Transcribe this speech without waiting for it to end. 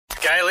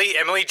Gailey,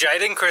 Emily,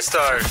 Jaden,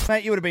 Christo.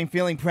 Mate, you would have been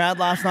feeling proud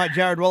last night,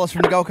 Jared Wallace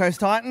from the Gold Coast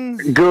Titans.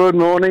 Good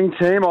morning,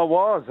 team. I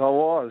was.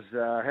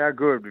 How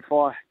good.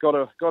 Before I got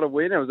a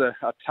win, it was a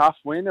tough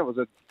win. It was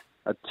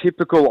a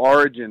typical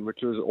Origin,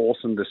 which was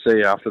awesome to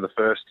see after the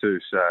first two.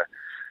 So,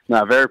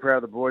 no, very proud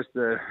of the boys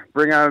to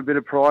bring home a bit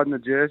of pride in the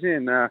jersey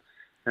and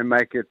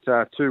make it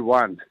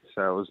 2-1.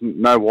 So it was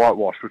no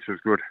whitewash, which was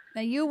good.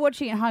 Now, you were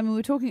watching at home, and we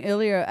were talking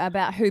earlier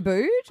about who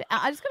booed.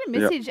 I just got a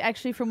message,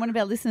 actually, from one of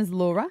our listeners,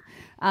 Laura.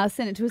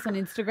 Sent it to us on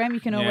Instagram.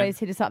 You can always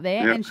hit us up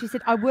there. Yep. And she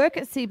said, I work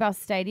at Seabus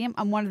Stadium.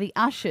 I'm one of the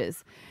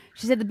ushers.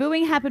 She said the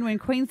booing happened when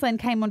Queensland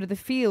came onto the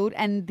field,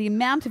 and the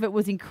amount of it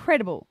was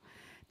incredible.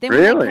 Then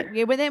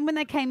Really? When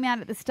they came out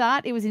at the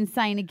start, it was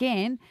insane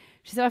again.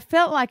 She said, I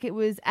felt like it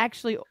was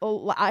actually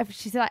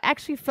she said, I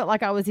actually felt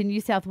like I was in New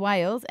South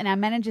Wales, and our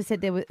manager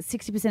said there were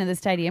 60% of the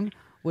stadium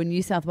were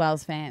New South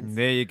Wales fans.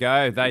 There you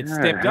go. They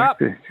stepped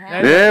up.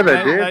 Yeah,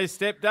 they did. They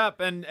stepped up.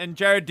 And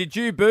Jared, did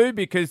you boo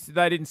because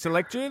they didn't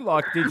select you?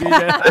 Like, did you?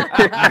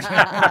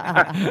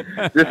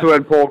 Just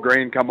when Paul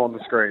Green come on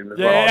the screen. As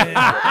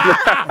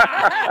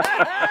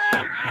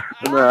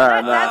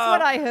That's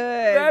what I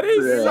heard. That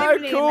is so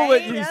Listening to cool me,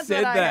 that you that's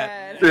said what I that.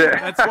 heard.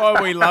 Yeah. That's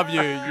why we love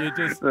you. You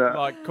just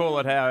call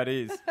it how it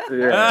is.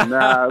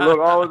 Yeah,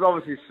 look, I was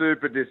obviously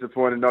super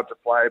disappointed not to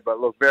play, but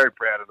look, very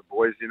proud of the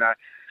boys,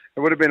 It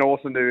would have been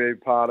awesome to be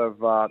part of,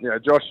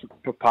 Josh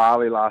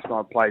Papali last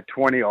night played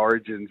 20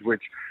 Origins,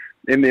 which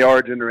in the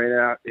Origin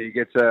arena, he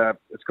gets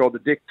it's called the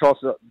Dick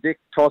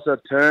Tosser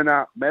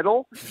Turner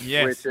Medal,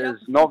 Yes. which is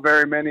not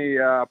very many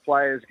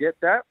players get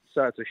that.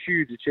 So it's a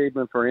huge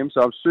achievement for him.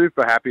 So I'm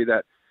super happy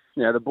that,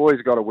 the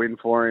boys got a win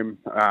for him.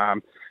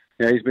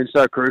 He's been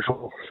so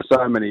crucial for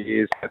so many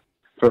years.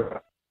 We've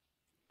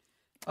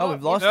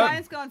lost Your him.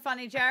 phone's gone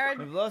funny, Jared.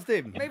 We've lost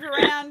him. Move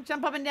around,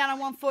 jump up and down on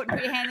one foot, and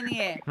put your hand in the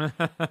air.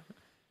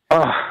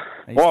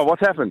 Why?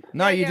 What's happened?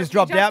 No, you just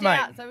dropped out, mate.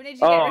 So we need you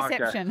to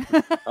get reception.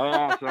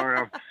 Oh,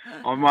 sorry.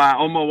 I'm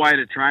on my way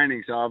to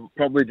training, so I've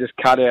probably just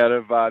cut out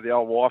of the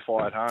old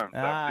Wi-Fi at home. So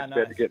I'm just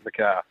about to get in the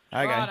car.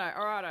 Okay.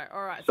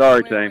 All right.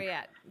 Sorry, so where team. are we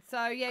at?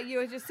 So, you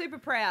were just super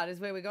proud is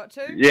where we got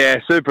to. Yeah,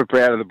 super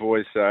proud of the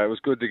boys. So it was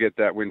good to get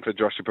that win for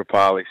Joshua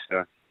Papali.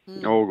 So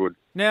all good.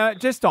 Now,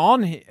 just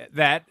on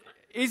that,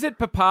 is it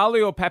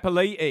Papali or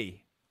Papali'i?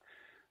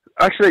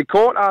 Actually,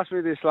 Court asked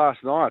me this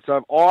last night. So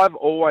I've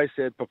always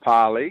said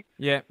Papali.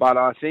 Yeah. But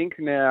I think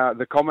now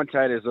the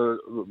commentators are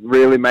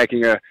really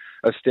making a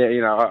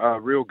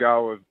real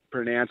go of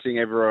pronouncing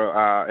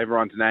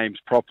everyone's names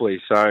properly.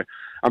 So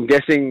I'm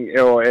guessing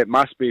it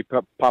must be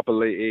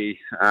Papali'i.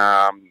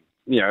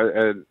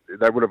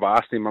 They would have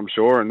asked him, I'm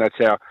sure, and that's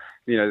how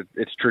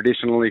it's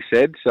traditionally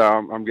said. So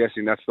I'm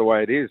guessing that's the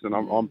way it is, and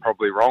I'm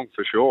probably wrong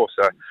for sure.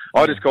 So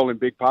I just call him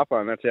Big Papa,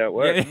 and that's how it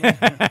works.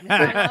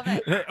 I love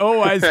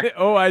it.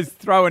 always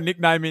throw a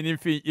nickname in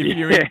if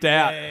you're in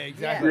doubt. Yeah,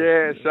 exactly.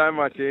 Yeah, so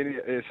much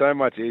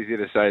easier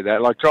to say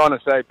that. Like trying to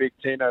say Big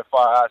Tino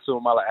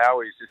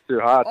Suamalawi is just too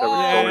hard. So we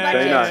call him but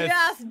Tino. you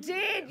just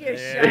did, you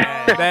show.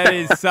 That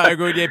is so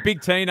good. Yeah,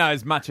 Big Tino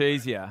is much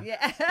easier.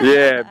 Yeah.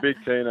 Yeah, Big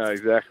Tino,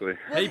 exactly.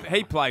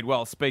 He played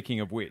well,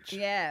 speaking of which.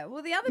 Yeah.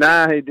 Well, the other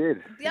Nah, he did.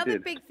 The other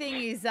big thing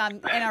is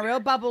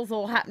NRL bubbles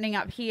all happening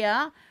up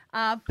here.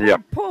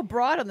 Yep. Poor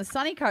Bride on the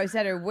sunny coast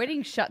had her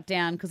wedding shut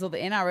down because all the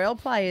NRL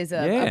players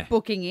are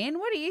booking in.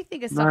 What do you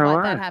think of stuff No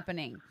like that way.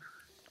 happening?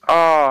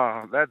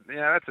 Oh,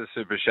 that's a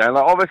super shame.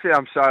 Like, obviously,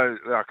 I'm so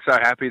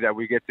happy that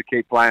we get to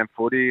keep playing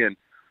footy, and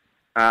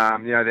the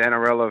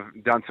NRL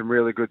have done some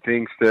really good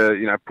things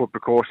to put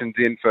precautions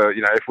in for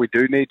if we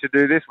do need to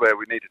do this, where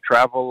we need to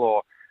travel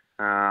or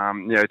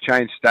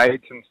change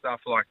states and stuff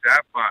like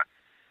that. But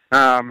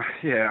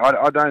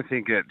I don't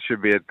think it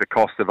should be at the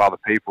cost of other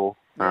people.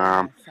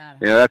 Sad.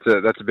 That's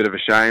a bit of a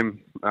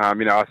shame.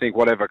 I think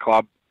whatever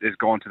club is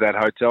gone to that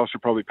hotel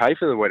should probably pay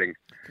for the wedding.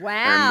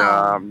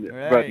 Wow. And,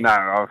 but no,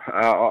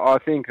 I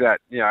think that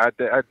at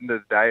the end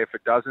of the day, if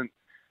it doesn't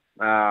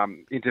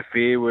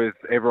interfere with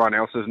everyone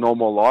else's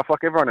normal life,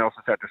 like everyone else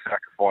has had to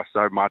sacrifice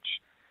so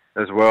much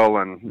as well,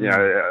 and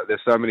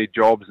there's so many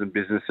jobs and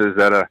businesses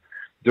that are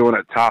doing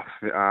it tough.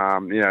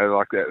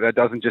 Like that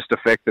doesn't just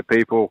affect the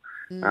people.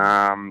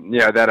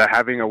 That are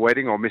having a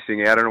wedding or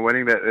missing out on a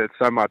wedding. That it's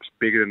so much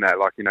bigger than that.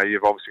 Like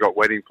you've obviously got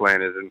wedding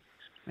planners and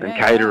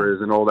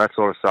caterers and all that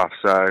sort of stuff.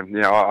 So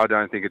I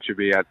don't think it should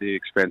be at the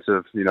expense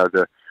of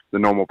the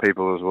normal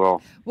people as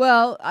well.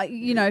 Well,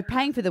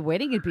 paying for the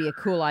wedding would be a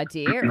cool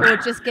idea, or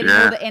just getting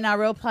all the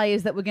NRL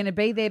players that were going to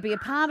be there be a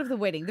part of the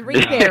wedding, the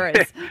ring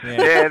bearers.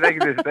 Yeah, they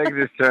can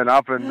just turn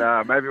up, and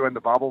maybe when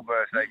the bubble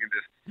bursts, they can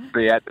just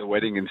be at the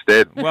wedding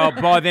instead. Well,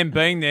 by them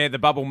being there, the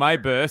bubble may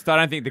burst. I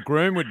don't think the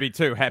groom would be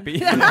too happy.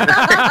 The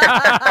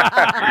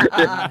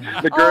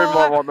groom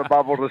might want the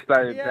bubble to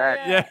stay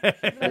intact.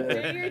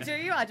 Do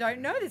you? I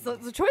don't know. There's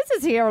lots of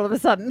choices here all of a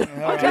sudden.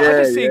 I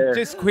just think,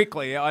 just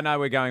quickly, I know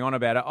we're going on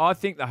about it. I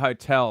think the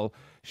hotel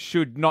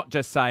should not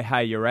just say,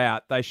 hey, you're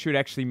out. They should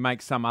actually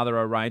make some other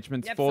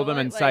arrangements for them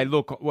and say,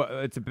 look,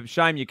 it's a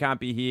shame you can't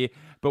be here,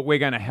 but we're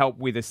going to help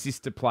with a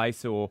sister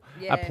place or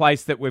a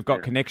place that we've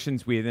got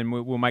connections with, and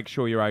we'll make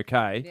sure you're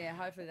okay. Yeah,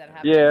 hopefully that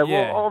happens. Yeah,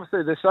 well,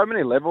 obviously there's so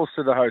many levels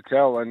to the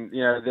hotel, and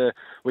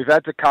we've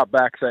had to cut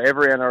back. So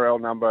every NRL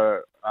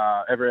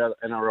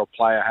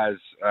player has,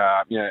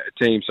 a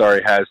team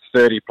has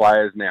 30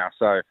 players now.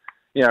 So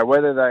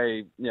whether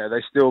they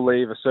still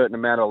leave a certain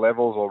amount of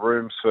levels or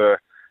rooms for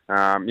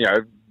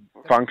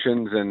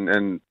functions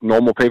and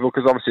normal people,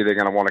 because obviously they're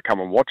going to want to come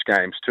and watch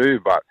games too.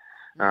 But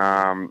like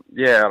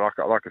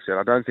I said,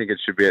 I don't think it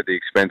should be at the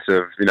expense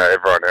of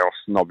everyone else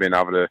not being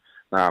able to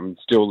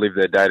still live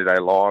their day-to-day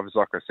lives.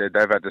 Like I said,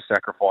 they've had to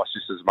sacrifice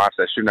just as much.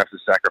 They shouldn't have to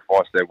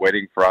sacrifice their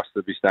wedding for us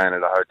to be staying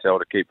at a hotel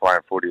to keep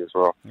playing footy as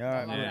well. All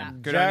right, Yeah.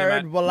 Good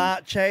Jared on you,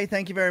 Wallace,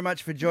 thank you very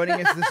much for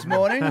joining us this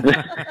morning.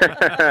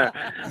 I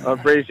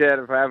appreciate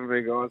it for having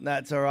me, guys.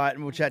 That's all right,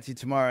 and we'll chat to you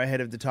tomorrow ahead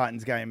of the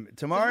Titans game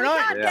tomorrow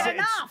night. Can't get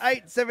enough.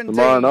 It's 8:17.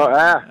 Tomorrow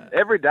night,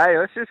 every day.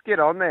 Let's just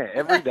get on there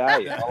every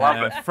day. I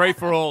love it. Free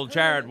for all,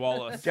 Jared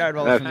Wallace. Jared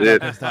Wallace from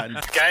That's the it.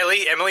 Titans.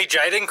 Gailey, Emily,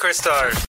 Jade and Christo.